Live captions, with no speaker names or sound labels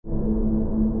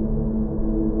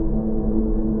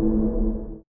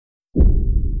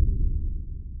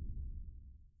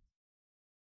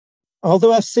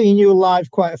Although I've seen you live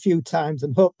quite a few times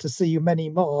and hope to see you many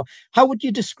more, how would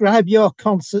you describe your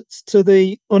concerts to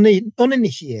the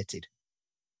uninitiated?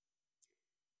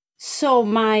 So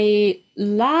my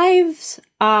lives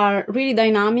are really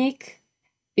dynamic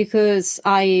because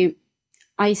I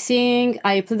sing,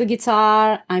 I play the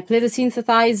guitar, I play the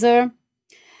synthesizer,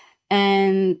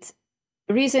 and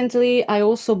recently I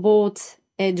also bought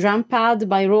a drum pad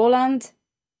by Roland.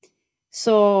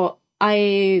 So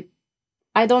I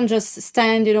don't just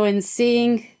stand, and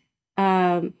sing.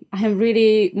 I am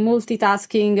really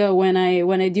multitasking when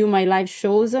I do my live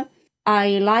shows.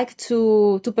 I like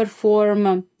to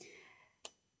perform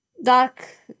dark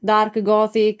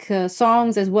gothic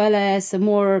songs, as well as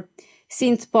more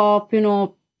synth pop,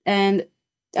 and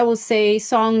I would say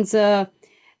songs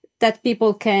that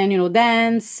people can,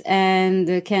 dance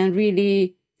and can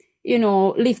really,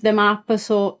 lift them up.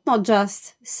 So not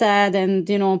just sad and,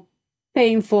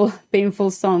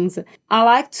 painful songs. I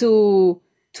like to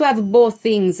have both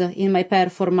things in my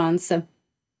performance,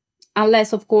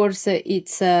 unless of course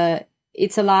it's a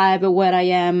live where I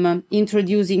am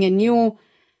introducing a new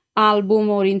album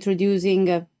or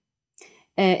introducing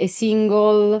a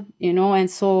single, and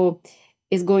so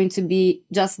it's going to be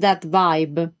just that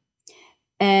vibe.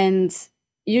 And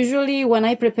usually when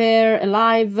I prepare a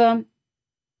live,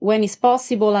 when it's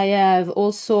possible, I have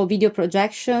also video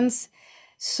projections.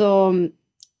 So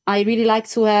I really like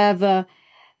to have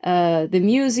the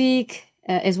music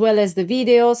as well as the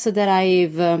videos that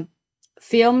I've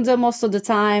filmed. Most of the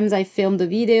times I film the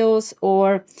videos,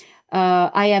 or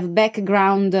I have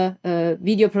background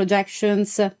video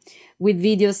projections with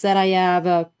videos that I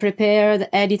have prepared,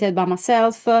 edited by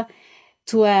myself,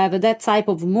 to have that type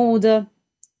of mood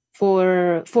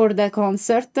for the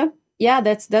concert. Yeah,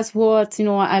 that's what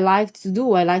I like to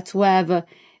do. I like to have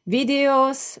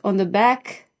videos on the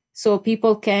back so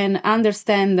people can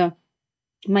understand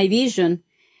my vision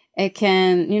and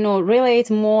can relate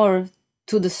more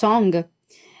to the song,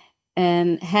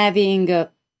 and having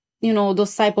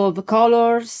those type of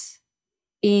colors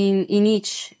in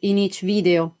each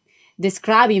video,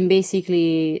 describing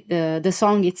basically the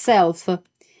song itself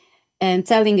and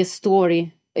telling a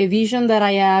story, a vision that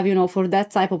I have, for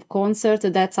that type of concert,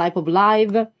 that type of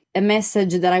live, a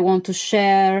message that I want to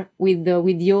share with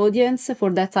the audience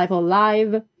for that type of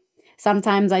live.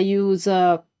 Sometimes I use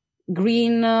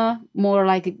green, more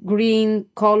like green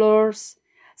colors.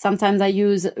 Sometimes I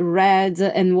use red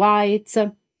and white.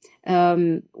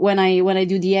 When I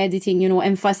do the editing,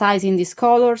 emphasizing these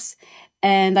colors.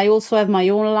 And I also have my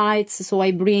own lights, so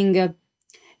I bring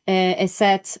a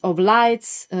set of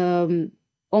lights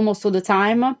almost all the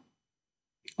time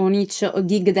on each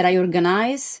gig that I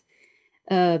organize,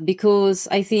 because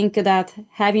I think that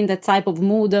having that type of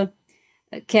mood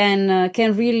can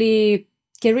really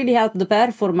help the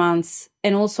performance.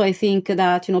 And also I think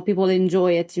that people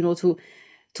enjoy it,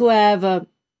 to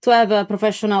have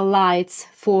professional lights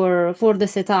for the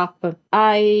setup.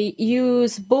 I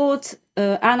use both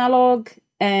analog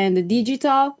and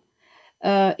digital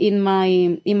in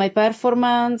my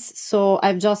performance. So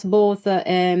I've just bought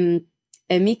a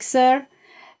mixer,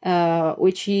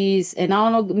 which is an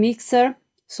analog mixer,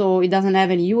 so it doesn't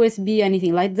have any USB,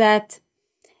 anything like that,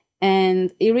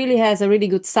 and it really has a really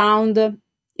good sound.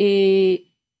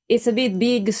 It's a bit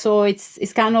big, so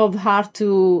it's kind of hard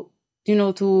to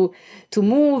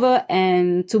move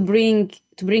and to bring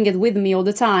it with me all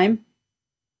the time.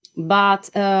 But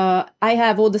I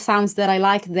have all the sounds that I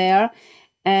like there,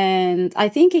 and I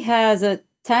think it has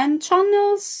 10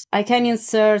 channels. I can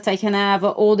have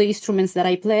all the instruments that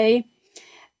I play.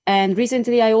 And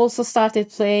recently I also started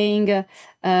playing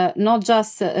not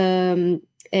just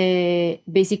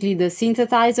basically the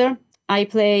synthesizer. I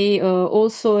play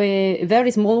also a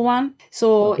very small one.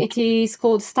 So it is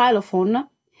called stylophone,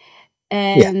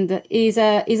 and is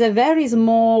a very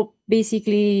small,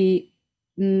 basically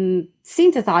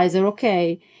synthesizer.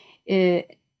 Okay,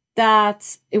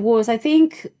 that it was, I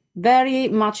think, very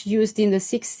much used in the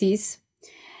 60s.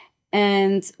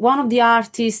 And one of the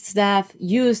artists that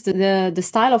used the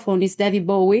stylophone is David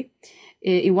Bowie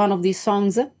in one of these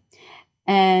songs.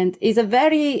 And it's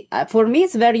for me,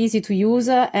 it's very easy to use,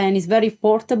 and it's very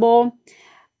portable.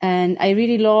 And I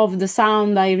really love the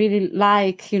sound. I really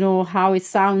like, how it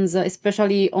sounds,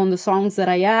 especially on the songs that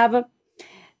I have.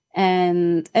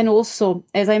 And also,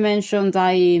 as I mentioned,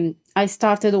 I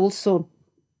started also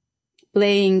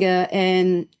playing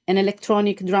an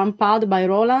electronic drum pad by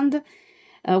Roland,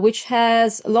 which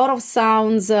has a lot of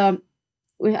sounds. I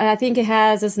think it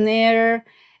has a snare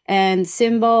and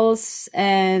cymbals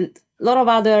and a lot of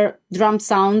other drum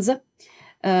sounds.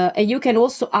 And you can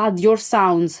also add your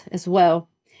sounds as well.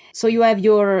 So you have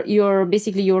your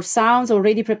basically your sounds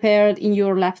already prepared in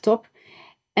your laptop,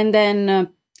 and then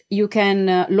you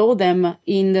can load them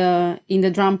in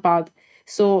the drum pad.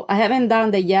 So I haven't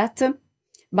done that yet,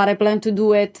 but I plan to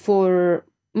do it for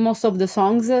most of the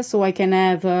songs, so I can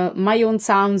have my own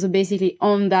sounds basically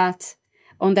on that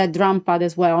drum pad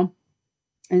as well.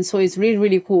 And so it's really,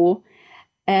 really cool.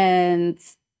 And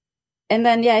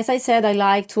then, yeah, as I said, I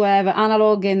like to have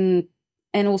analog and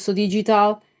also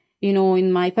digital,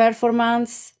 in my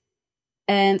performance.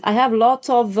 And I have lots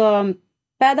of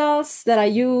pedals that I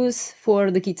use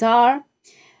for the guitar.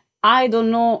 I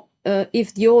don't know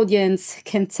if the audience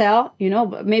can tell,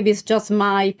 but maybe it's just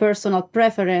my personal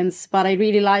preference, but I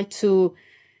really like to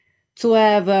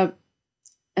have a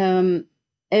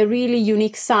really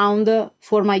unique sound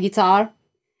for my guitar.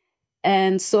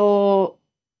 And so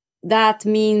that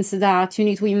means that you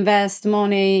need to invest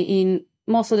money in,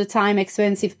 most of the time,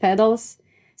 expensive pedals.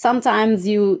 Sometimes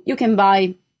you can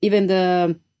buy even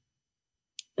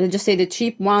just say the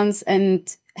cheap ones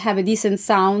and have a decent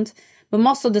sound, but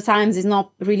most of the times it's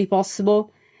not really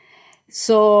possible.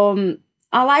 So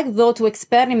I like, though, to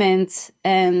experiment,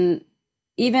 and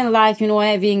even like,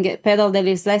 having a pedal that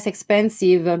is less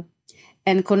expensive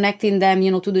and connecting them,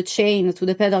 to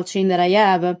the pedal chain that I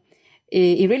have.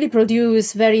 It really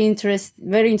produces very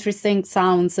interesting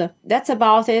sounds. That's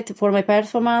about it for my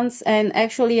performance. And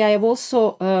actually, I have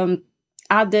also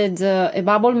added a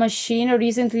bubble machine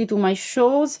recently to my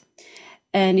shows,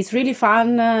 and it's really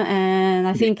fun. And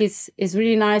I think it's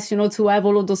really nice, to have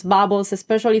all of those bubbles,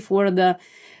 especially for the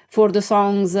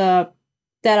songs that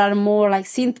are more like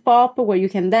synth pop, where you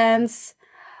can dance,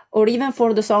 or even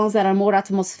for the songs that are more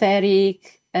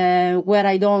atmospheric, where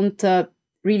I don't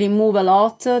really move a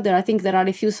lot. I think there are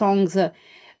a few songs where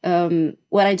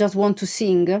I just want to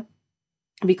sing,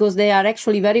 because they are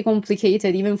actually very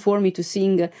complicated even for me to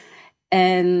sing.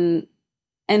 And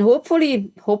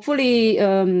hopefully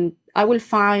I will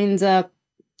find a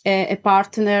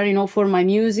partner, for my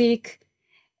music,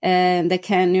 and that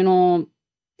can,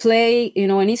 play,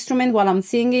 an instrument while I'm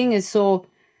singing. And so,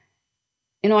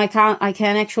 I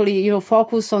can actually,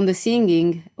 focus on the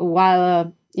singing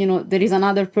while there is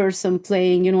another person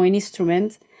playing, an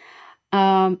instrument.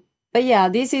 But yeah,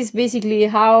 this is basically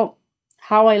how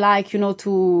I like,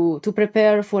 to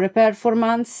prepare for a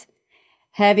performance,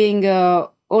 having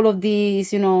all of these,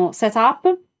 set up.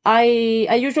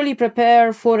 I usually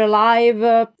prepare for a live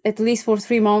at least for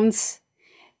 3 months,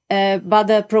 but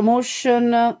the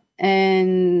promotion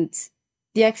and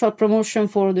the actual promotion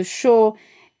for the show,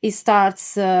 it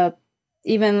starts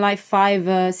even like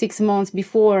 5-6 months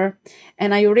before,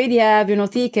 and I already have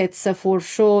tickets for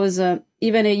shows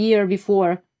even a year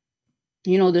before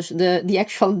the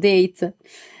actual date.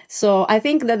 So I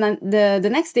think that the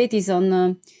next date is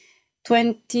on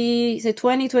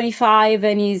 2025,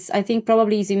 and I think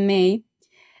probably is in May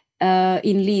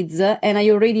in Leeds, and I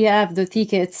already have the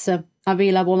tickets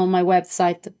available on my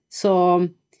website. So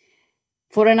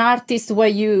for an artist where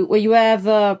you have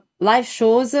live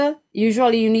shows,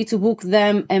 usually you need to book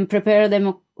them and prepare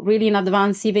them really in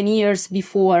advance, even years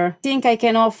before. I think I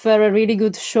can offer a really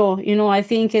good show. I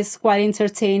think it's quite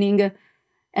entertaining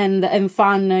and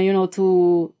fun,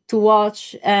 to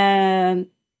watch. And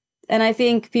I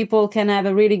think people can have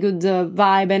a really good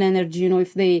vibe and energy,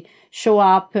 if they show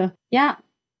up, to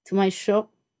my show.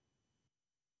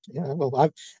 Yeah,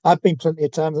 well, I've been plenty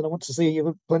of times, and I want to see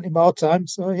you plenty more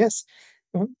times. So yes.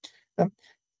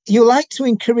 You like to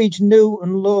encourage new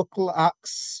and local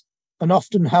acts and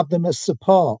often have them as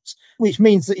support, which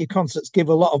means that your concerts give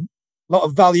a lot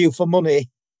of value for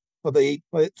money for the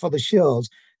shows.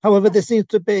 However, there seems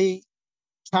to be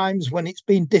times when it's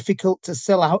been difficult to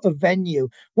sell out a venue.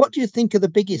 What do you think are the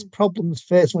biggest problems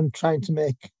faced when trying to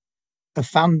make a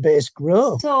fan base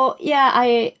grow? So yeah,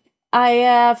 I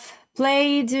have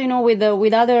played,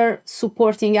 with other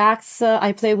supporting acts.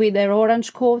 I play with their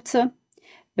Orange Coat,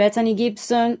 Bethany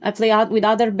Gibson. I play out with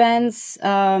other bands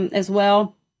as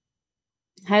well.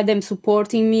 Had them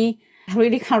supporting me. I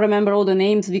really can't remember all the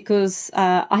names, because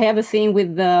I have a thing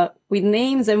with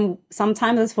names, and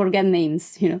sometimes I forget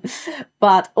names,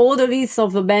 But all the lists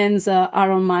of the bands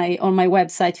are on my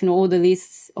website. All the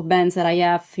lists of bands that I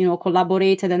have,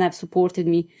 collaborated and have supported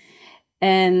me,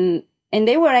 and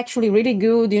they were actually really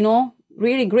good,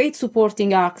 really great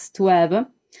supporting acts to have.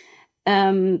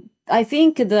 I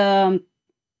think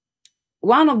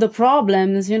one of the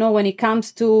problems, when it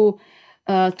comes to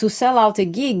sell out a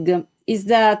gig, is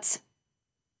that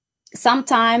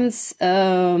sometimes,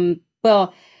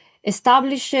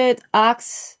 established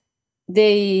acts,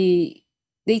 they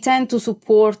tend to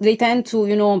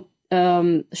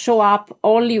show up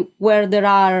only where there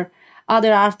are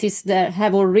other artists that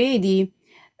have already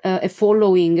a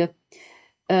following.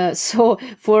 So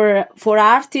for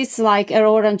artists like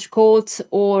Orange Coat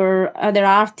or other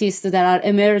artists that are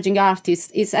emerging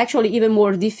artists, it's actually even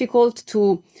more difficult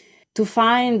to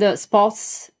find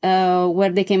spots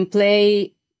where they can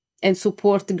play and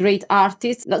support great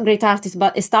artists, not great artists,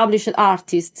 but established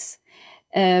artists.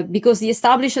 Because the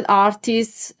established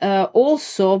artists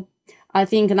also, I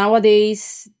think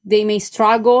nowadays, they may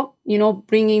struggle,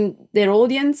 bringing their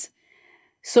audience.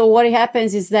 So what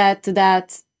happens is that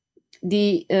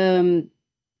the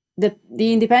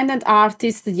independent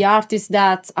artists, the artists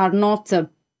that are not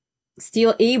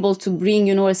still able to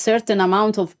bring, a certain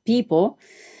amount of people,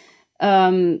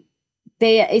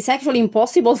 it's actually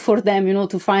impossible for them,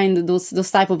 to find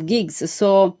those type of gigs.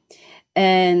 So,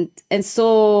 and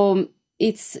so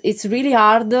it's really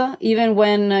hard, even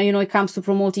when, it comes to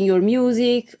promoting your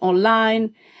music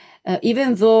online,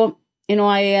 even though,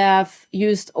 I have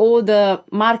used all the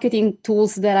marketing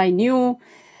tools that I knew.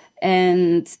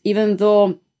 And even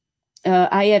though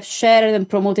I have shared and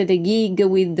promoted a gig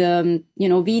with,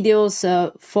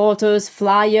 videos, photos,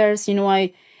 flyers,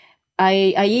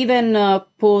 I even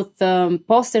put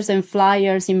posters and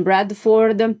flyers in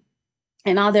Bradford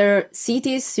and other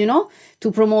cities,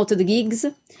 to promote the gigs.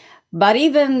 But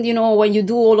even, when you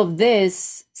do all of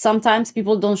this, sometimes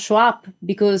people don't show up,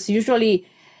 because usually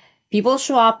people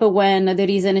show up when there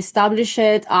is an established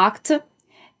act.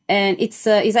 And it's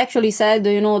actually said,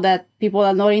 that people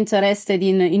are not interested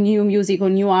in new music or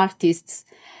new artists.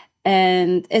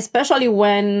 And especially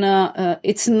when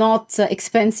it's not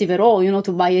expensive at all,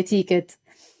 to buy a ticket.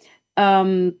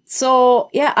 So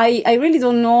yeah, I really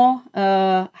don't know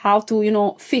how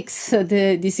to, fix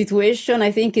the situation.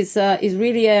 I think it's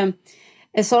really a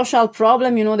social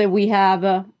problem, that we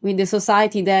have with the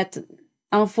society, that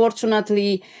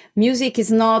unfortunately music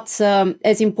is not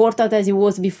as important as it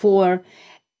was before.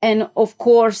 And of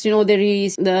course, there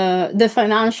is the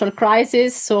financial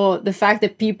crisis. So the fact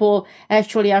that people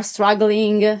actually are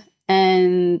struggling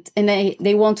and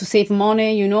they want to save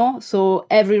money, so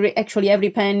every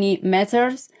penny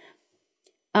matters.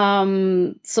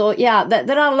 So yeah,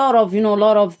 there are a lot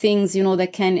of things, that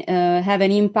can have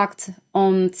an impact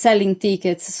on selling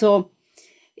tickets. So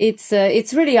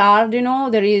it's really hard,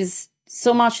 there is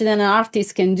so much that an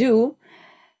artist can do,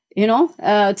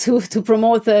 to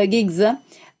promote gigs.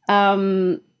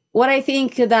 What I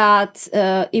think that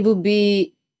it would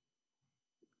be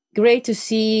great to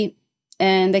see,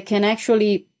 and that can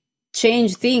actually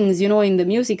change things, in the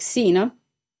music scene,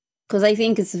 because I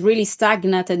think it's really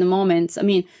stagnant at the moment. I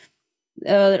mean,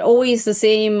 always the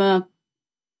same. It's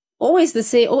always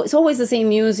the same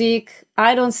music.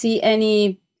 I don't see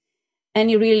any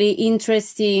really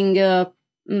interesting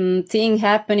thing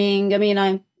happening. I mean,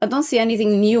 I don't see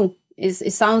anything new.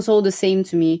 It sounds all the same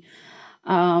to me.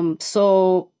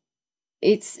 So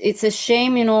it's a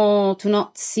shame, to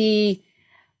not see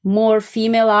more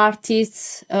female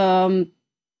artists,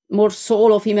 more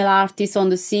solo female artists on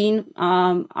the scene.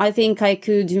 I think I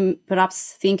could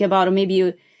perhaps think about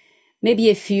maybe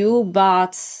a few,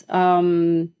 but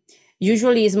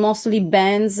usually it's mostly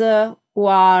bands who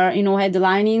are,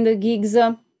 headlining the gigs.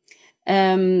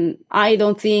 I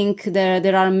don't think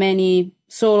there are many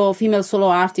female solo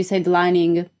artists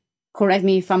headlining. Correct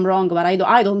me if I'm wrong, but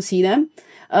I don't see them.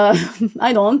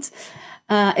 I don't,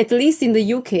 at least in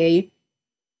the UK.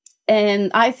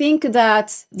 And I think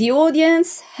that the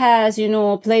audience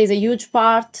plays a huge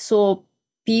part. So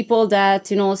people that,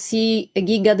 see a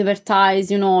gig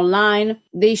advertised, online,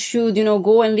 they should,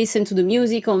 go and listen to the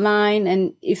music online.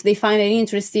 And if they find it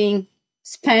interesting,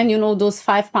 spend, those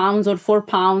 £5 or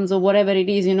 £4 or whatever it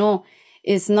is,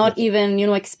 It's not even,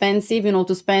 expensive,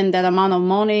 to spend that amount of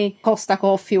money. Costa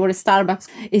Coffee or a Starbucks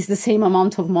is the same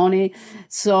amount of money.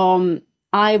 So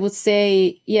I would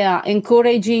say, yeah,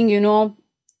 encouraging,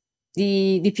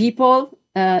 the people,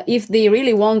 if they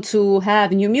really want to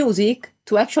have new music,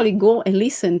 to actually go and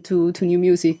listen to new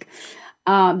music.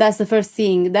 That's the first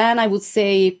thing. Then I would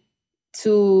say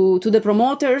to the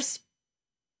promoters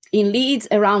in Leeds,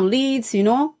 around Leeds,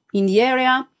 in the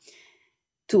area,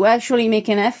 to actually make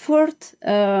an effort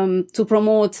to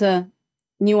promote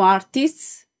new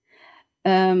artists.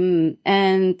 And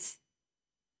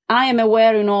I am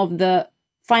aware, of the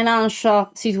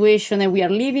financial situation that we are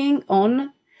living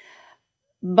on.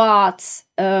 But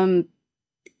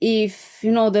if,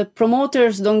 the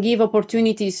promoters don't give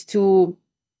opportunities to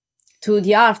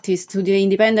the artists, to the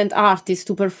independent artists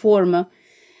to perform,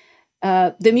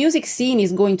 the music scene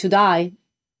is going to die.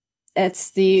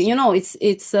 It's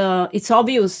it's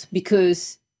obvious,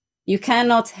 because you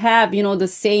cannot have, the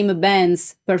same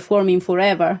bands performing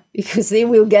forever because they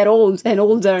will get old and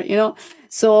older,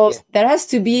 So there has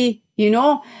to be,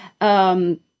 there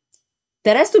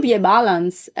has to be a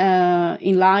balance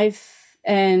in life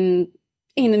and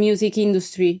in the music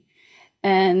industry.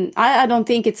 And I don't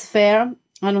think it's fair.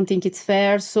 I don't think it's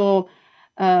fair. So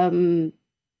I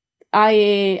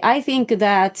think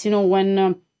that,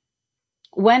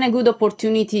 when a good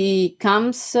opportunity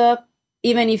comes,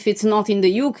 even if it's not in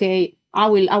the UK, I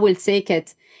will take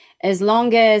it, as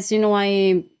long as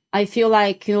I feel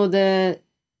like the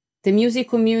music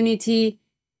community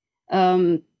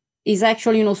is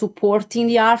actually supporting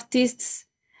the artists,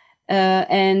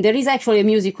 and there is actually a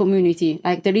music community,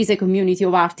 like there is a community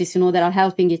of artists that are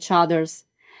helping each others,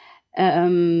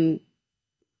 and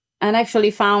actually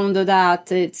found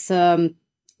that it's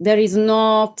there is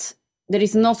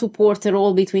no support at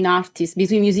all between artists,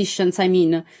 between musicians, I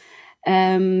mean.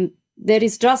 There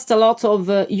is just a lot of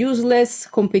useless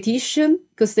competition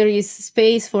because there is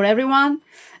space for everyone.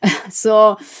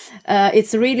 So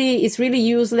it's really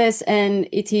useless, and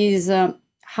it is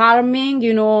harming,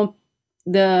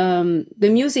 the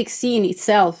music scene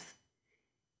itself.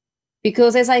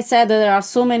 Because, as I said, there are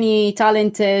so many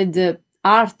talented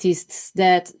artists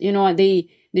that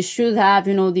they should have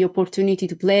the opportunity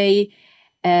to play,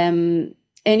 and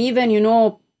even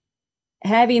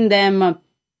having them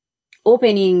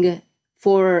opening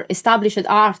for established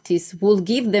artists will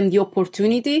give them the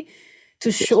opportunity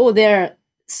to show their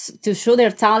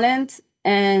talent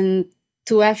and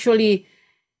to actually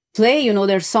play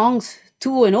their songs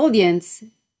to an audience.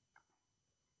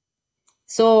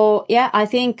 So yeah, I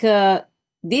think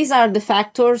these are the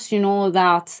factors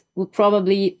that would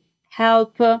probably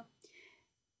help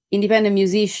independent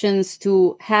musicians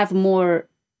to have more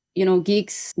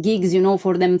gigs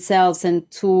for themselves and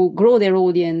to grow their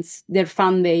audience, their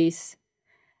fan base.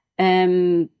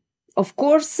 Of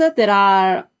course, there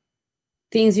are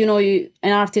things an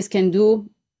artist can do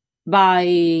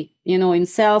by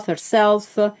himself,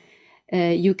 herself.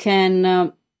 You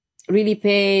can really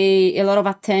pay a lot of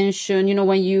attention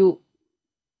when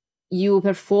you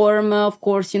perform. Of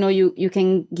course, you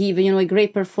can give a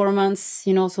great performance,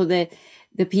 so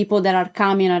the people that are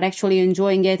coming are actually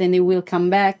enjoying it and they will come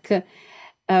back.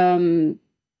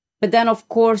 But then, of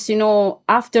course,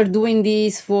 after doing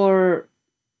this for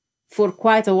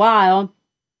quite a while,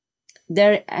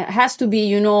 there has to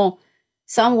be,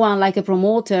 someone like a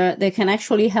promoter that can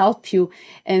actually help you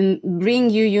and bring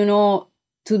you,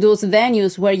 to those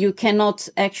venues where you cannot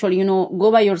actually,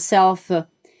 go by yourself.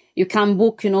 You can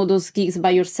book, those gigs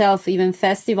by yourself. Even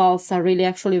festivals are really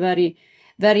actually very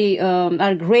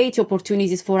are great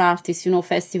opportunities for artists,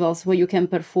 festivals where you can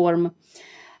perform.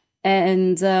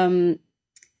 And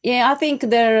I think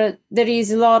there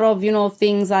is a lot of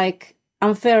things like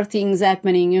unfair things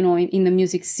happening in the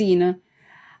music scene,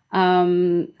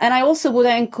 and I also would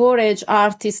encourage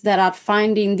artists that are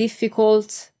finding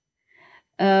difficult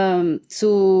to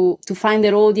find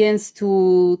their audience,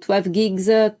 to have gigs,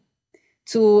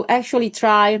 to actually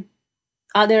try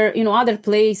other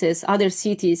places, other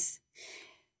cities.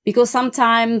 Because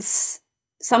sometimes,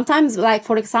 like,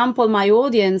 for example, my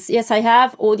audience, yes, I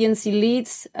have audience in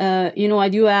Leeds. I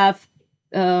do have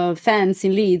fans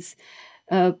in Leeds,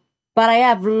 but I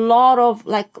have a lot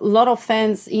of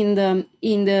fans in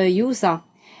the USA,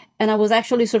 and I was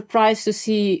actually surprised to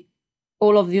see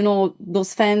all of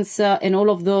those fans and all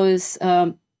of those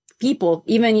people,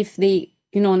 even if they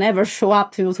never show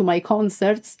up to my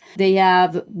concerts. They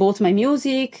have bought my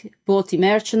music, bought the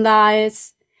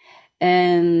merchandise,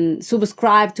 and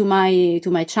subscribe to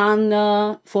my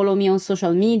channel, follow me on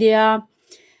social media.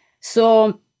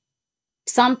 So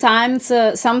sometimes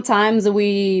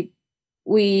we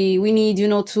need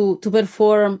to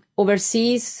perform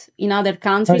overseas in other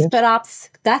countries. Perhaps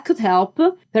that could help.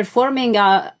 Performing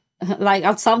like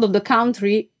outside of the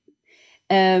country,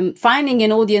 finding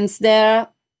an audience there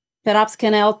perhaps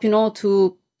can help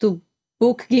to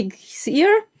book gigs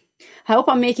here. I hope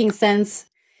I'm making sense.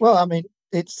 Well, I mean,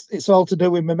 it's all to do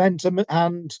with momentum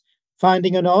and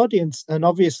finding an audience. And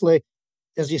obviously,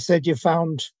 as you said, you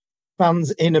found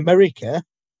fans in America.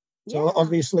 So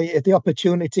obviously the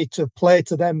opportunity to play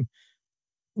to them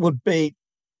would be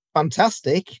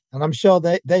fantastic. And I'm sure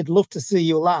they'd love to see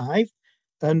you live.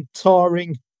 And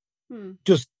touring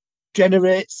just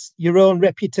generates your own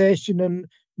reputation and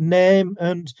name.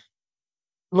 And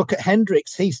look at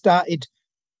Hendrix. He started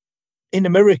in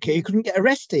America. He couldn't get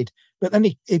arrested. But then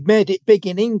he made it big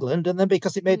in England, and then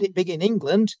because it made it big in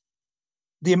England,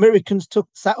 the Americans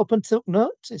sat up and took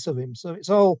notice of him. So it's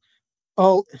all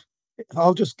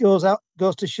just goes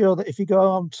to show that if you go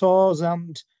on tours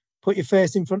and put your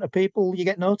face in front of people, you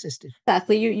get noticed.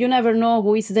 Exactly. You never know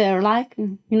who is there. Like,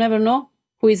 you never know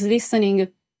who is listening.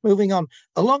 Moving on,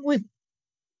 along with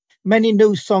many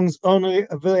new songs only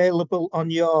available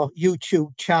on your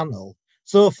YouTube channel.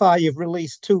 So far, you've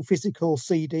released 2 physical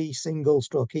CD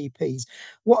single-stroke EPs.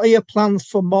 What are your plans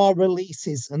for more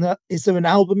releases? And is there an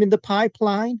album in the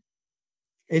pipeline?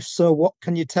 If so, what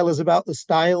can you tell us about the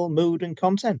style, mood, and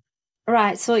content?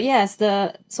 Right. So yes,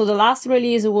 the last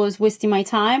release was "Wasting My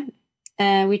Time,"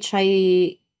 which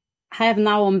I have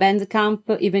now on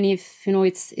Bandcamp, even if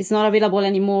it's not available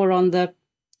anymore on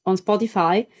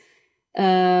Spotify.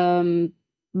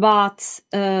 But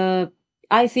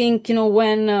I think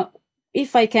when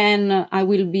if I can, I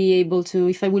will be able to.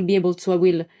 If I will be able to, I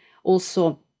will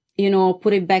also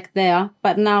put it back there.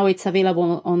 But now it's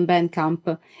available on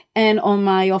Bandcamp and on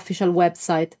my official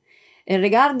website.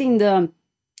 Regarding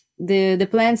the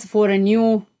plans for a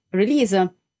new release, I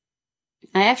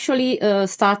actually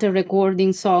started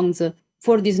recording songs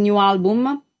for this new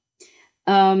album,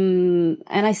 and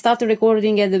I started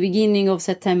recording at the beginning of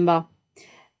September.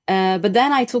 But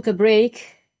then I took a break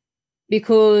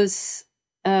because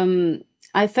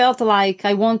I felt like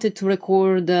I wanted to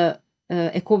record a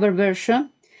cover version.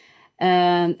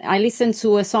 And I listened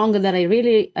to a song that I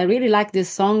really like this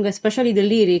song, especially the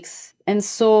lyrics. And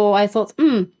so I thought,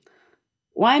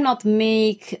 why not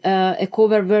make a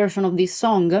cover version of this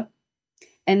song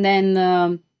and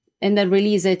then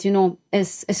release it,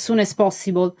 as soon as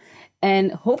possible.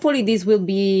 And hopefully this will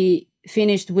be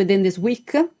finished within this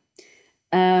week.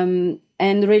 And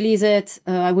release it.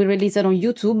 I will release it on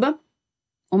YouTube,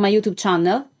 on my YouTube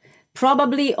channel,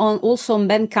 probably also on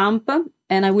Bandcamp,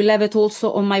 and I will have it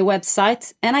also on my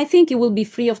website. And I think it will be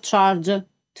free of charge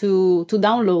to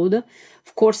download,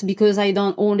 of course, because I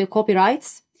don't own the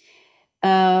copyrights.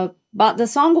 But the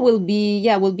song will be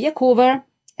a cover,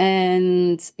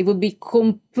 and it will be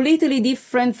completely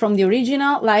different from the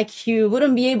original. Like, you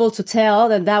wouldn't be able to tell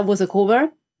that was a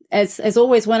cover. As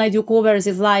always, when I do covers,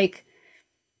 it's like,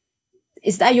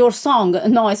 is that your song?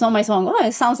 No, it's not my song. Oh,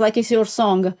 it sounds like it's your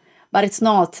song, but it's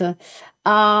not. So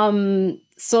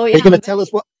yeah. Are you going to tell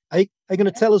us what? Are you going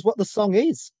to tell us what the song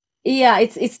is? Yeah,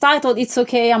 it's titled "It's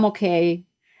Okay, I'm Okay,"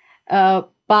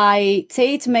 by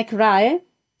Tate McRae.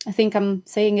 I think I'm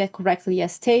saying it correctly.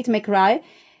 Yes, Tate McRae,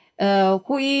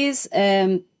 who is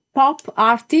a pop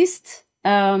artist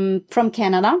from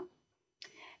Canada,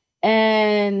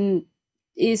 and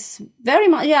is very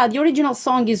much, the original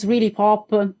song is really pop.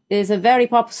 It's a very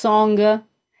pop song.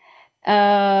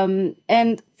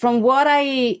 And from what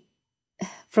I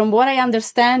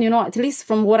understand, at least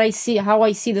from what I see, how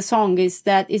I see the song is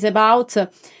that it's about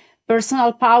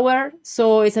personal power.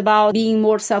 So it's about being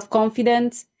more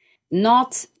self-confident,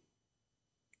 not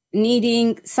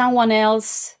needing someone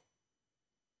else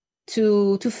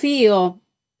to feel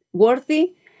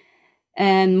worthy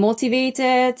and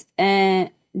motivated,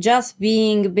 and just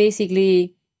being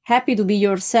basically happy to be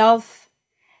yourself.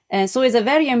 And so it's a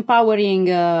very empowering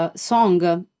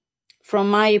song from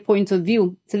my point of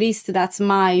view. At least that's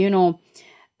my,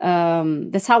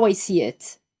 that's how I see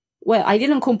it. Well, I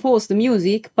didn't compose the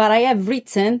music, but I have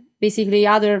written basically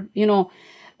other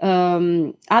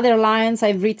lines.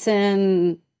 I've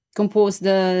composed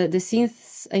the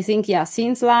synths, I think,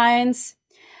 synth lines.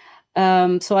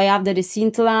 So I have the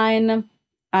synth line.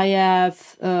 I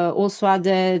have also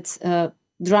added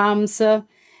drums,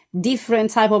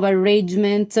 different type of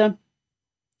arrangement,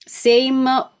 same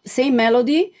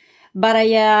melody, but I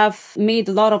have made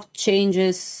a lot of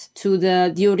changes to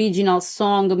the original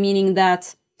song, meaning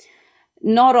that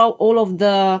there are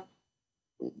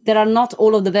not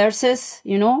all of the verses,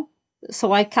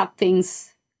 so I cut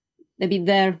things a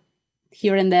bit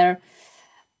here and there.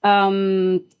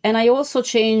 And I also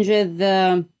changed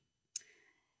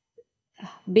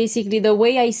basically the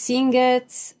way I sing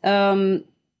it,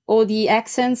 all the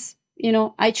accents,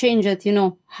 I change it,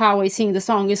 how I sing the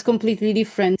song is completely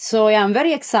different. So yeah, I'm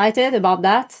very excited about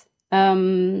that.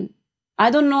 I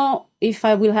don't know if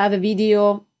I will have a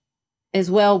video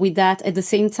as well with that at the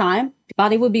same time,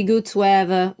 but it would be good to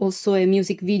have also a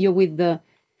music video with the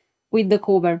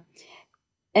cover.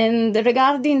 And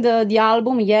regarding the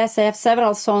album, yes, I have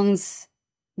several songs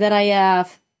that I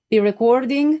have been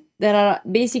recording that are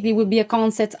basically will be a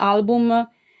concept album.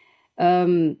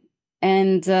 I'm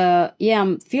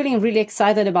feeling really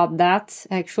excited about that,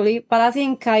 actually. But I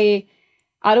think I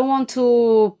don't want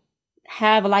to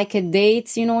have like a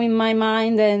date, in my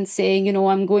mind and saying,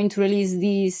 I'm going to release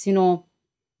these,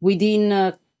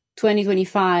 within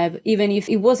 2025, even if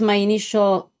it was my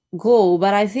initial goal.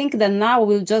 But I think that now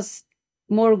we'll just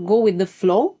more go with the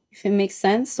flow, if it makes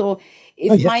sense. So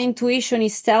if my intuition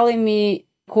is telling me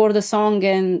record a song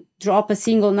and drop a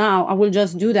single now, I will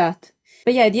just do that.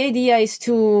 But yeah, the idea is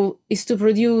to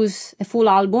produce a full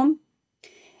album,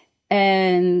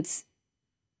 and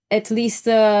at least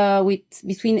with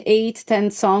between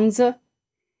 8-10 songs,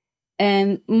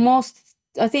 and most,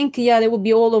 I think, they will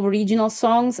be all of original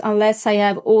songs, unless I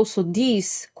have also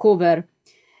this cover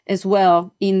as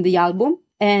well in the album.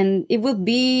 And it will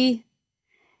be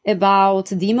about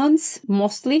demons,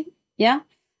 mostly.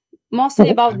 Mostly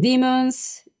about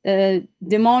demons,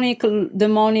 demonic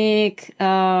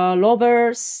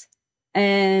lovers,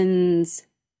 and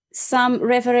some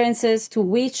references to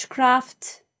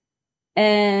witchcraft,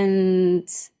 and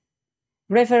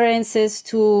references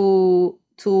to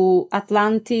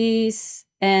Atlantis,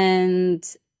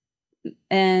 and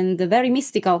very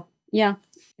mystical. Yeah,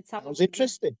 sounds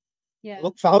interesting. Yeah,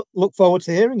 look forward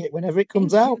to hearing it whenever it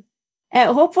comes out.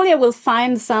 Hopefully, I will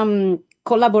find some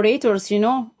collaborators,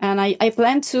 and I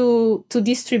plan to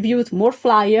distribute more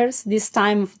flyers this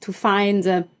time, to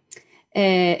find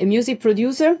a music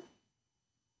producer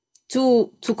to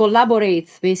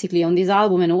collaborate basically on this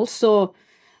album, and also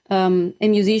a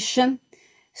musician.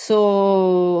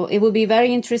 So it will be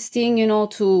very interesting,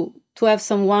 to have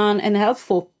someone, and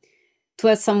helpful to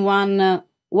have someone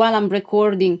while I'm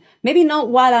recording. Maybe not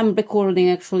while I'm recording,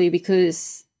 actually,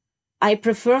 because I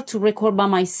prefer to record by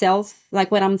myself.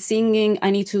 Like when I'm singing, I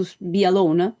need to be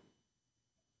alone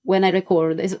when I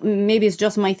record. Maybe it's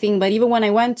just my thing, but even when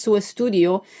I went to a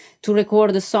studio to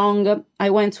record a song, I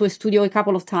went to a studio a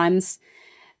couple of times,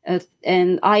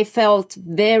 and I felt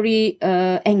very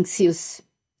anxious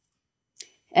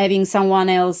having someone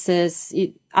else's,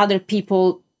 other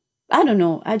people. I don't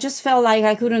know. I just felt like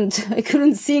I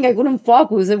couldn't sing. I couldn't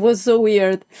focus. It was so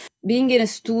weird. Being in a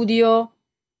studio,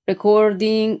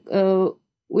 recording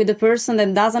with a person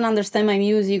that doesn't understand my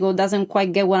music, or doesn't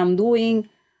quite get what I'm doing,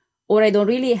 or I don't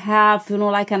really have,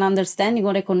 like an understanding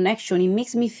or a connection, it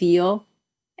makes me feel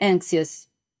anxious.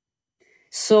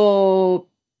 So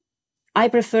I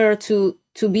prefer to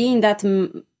be in that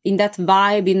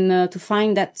vibe, to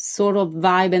find that sort of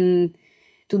vibe, and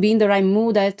to be in the right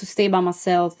mood. I have to stay by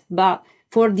myself. But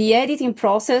for the editing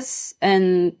process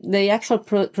and the actual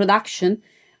production,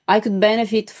 I could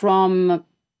benefit from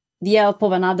the help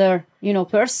of another,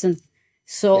 person.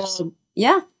 So yes.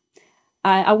 Yeah,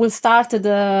 I will start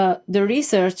the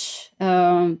research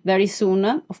very soon.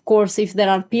 Of course, if there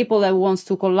are people that wants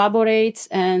to collaborate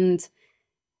and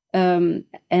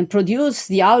produce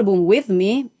the album with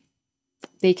me,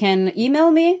 they can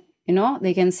email me.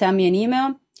 They can send me an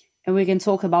email, and we can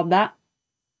talk about that.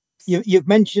 You've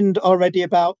mentioned already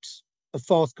about a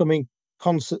forthcoming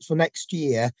concert for next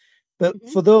year, but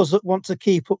for those that want to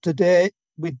keep up to date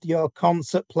with your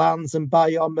concert plans and buy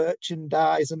your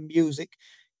merchandise and music,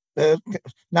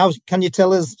 now can you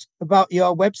tell us about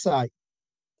your website?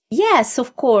 Yes,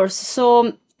 of course.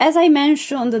 So as I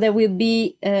mentioned, there will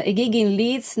be a gig in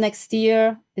Leeds next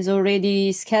year, is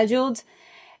already scheduled.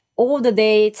 All the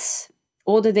dates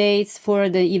for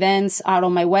the events are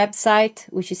on my website,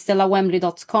 which is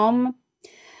stellawembley.com.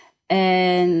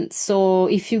 And so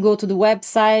if you go to the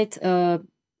website,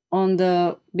 on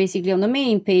the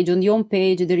main page, on the home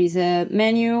page, there is a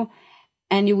menu,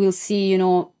 and you will see,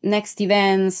 next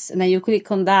events, and then you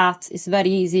click on that. It's very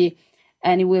easy,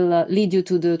 and it will lead you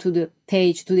to the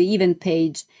page, to the event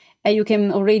page, and you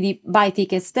can already buy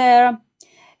tickets there.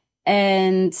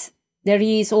 And there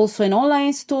is also an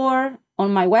online store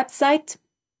on my website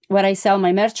where I sell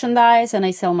my merchandise and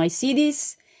I sell my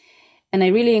CDs. And I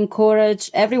really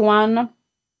encourage everyone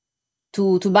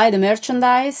to buy the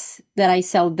merchandise that I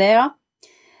sell there.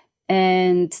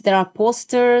 And there are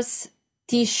posters,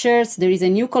 T-shirts. There is a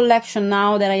new collection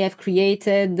now that I have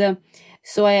created.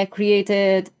 So I have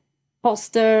created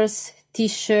posters,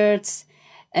 T-shirts,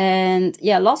 and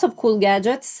lots of cool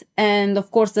gadgets. And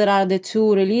of course, there are the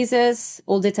 2 releases,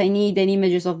 All That I Need and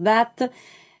images of that,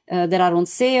 that are on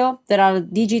sale. There are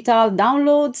digital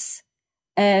downloads,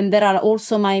 and there are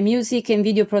also my music and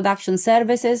video production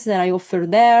services that I offer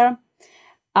there.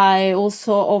 I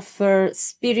also offer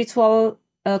spiritual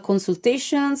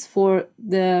consultations for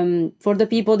the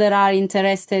people that are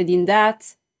interested in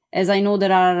that, as I know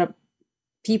there are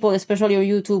people, especially on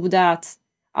YouTube, that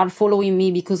are following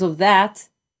me because of that.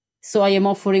 So I am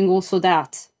offering also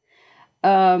that.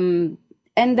 And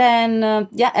then,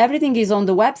 everything is on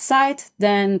the website.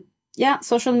 Then,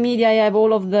 social media, I have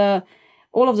all of the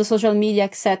social media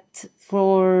except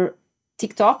for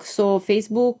TikTok. So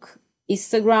Facebook,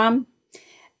 Instagram,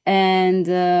 and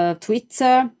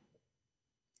Twitter.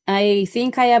 I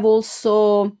think I have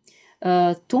also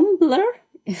Tumblr,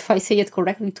 if I say it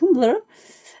correctly, Tumblr,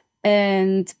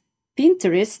 and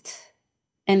Pinterest,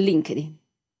 and LinkedIn.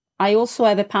 I also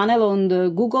have a panel on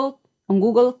Google,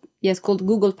 yes, called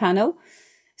Google Panel.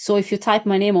 So if you type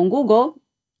my name on Google,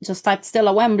 just type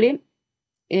Stella Wembley,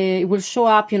 it will show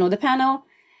up, the panel.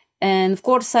 And of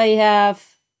course, I have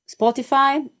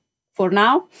Spotify for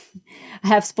now. I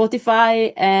have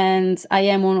Spotify, and I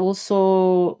am on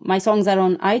also, my songs are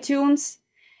on iTunes.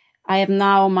 I have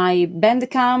now my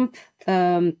Bandcamp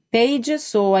page,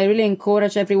 so I really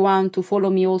encourage everyone to follow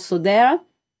me also there,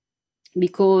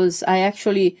 because I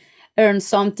actually earn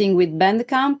something with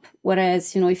Bandcamp,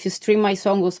 whereas, if you stream my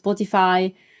song on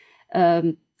Spotify,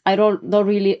 I don't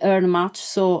really earn much.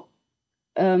 So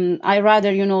I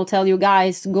rather, tell you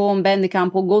guys, go on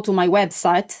Bandcamp or go to my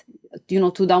website,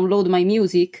 to download my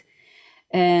music.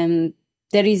 And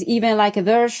there is even like a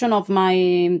version of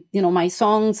my, my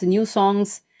songs, new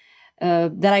songs,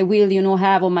 that I will,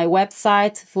 have on my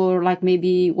website for like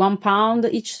maybe £1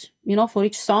 each, for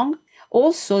each song.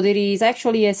 Also, there is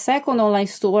actually a second online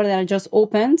store that I just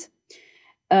opened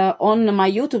on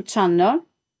my YouTube channel.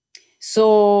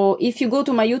 So if you go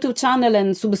to my YouTube channel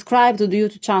and subscribe to the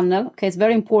YouTube channel, okay, it's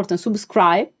very important,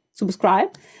 subscribe,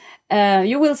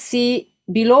 you will see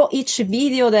below each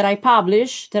video that I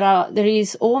publish, there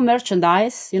is all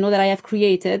merchandise, that I have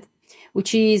created,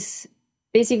 which is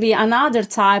basically another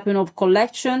type, of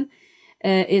collection.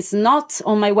 It's not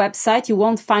on my website. You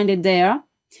won't find it there.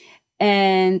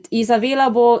 And is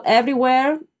available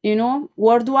everywhere,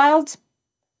 worldwide.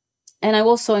 And I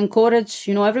also encourage,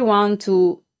 everyone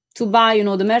to buy,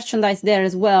 the merchandise there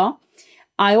as well.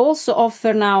 I also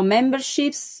offer now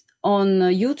memberships on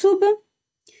YouTube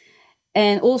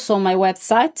and also on my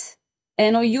website.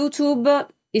 And on YouTube,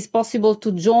 it's possible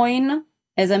to join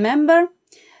as a member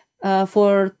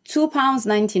for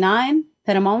 £2.99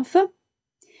 per month,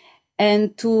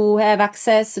 and to have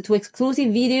access to exclusive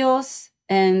videos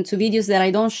and to videos that I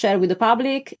don't share with the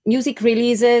public, music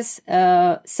releases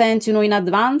sent, in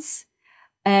advance.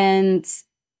 And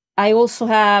I also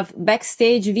have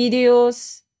backstage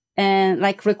videos and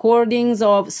like recordings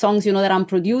of songs, that I'm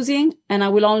producing, and I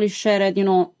will only share it,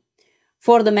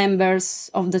 for the members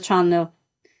of the channel.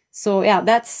 So yeah,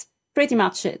 that's pretty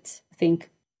much it, I think.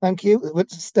 Thank you,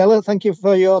 Stella. Thank you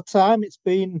for your time. It's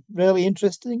been really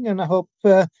interesting, and I hope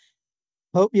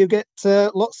you get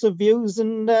lots of views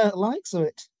and likes of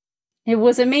it. It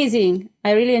was amazing.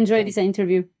 I really enjoyed this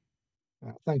interview.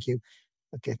 Thank you.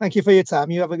 Okay, thank you for your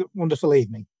time. You have a wonderful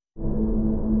evening.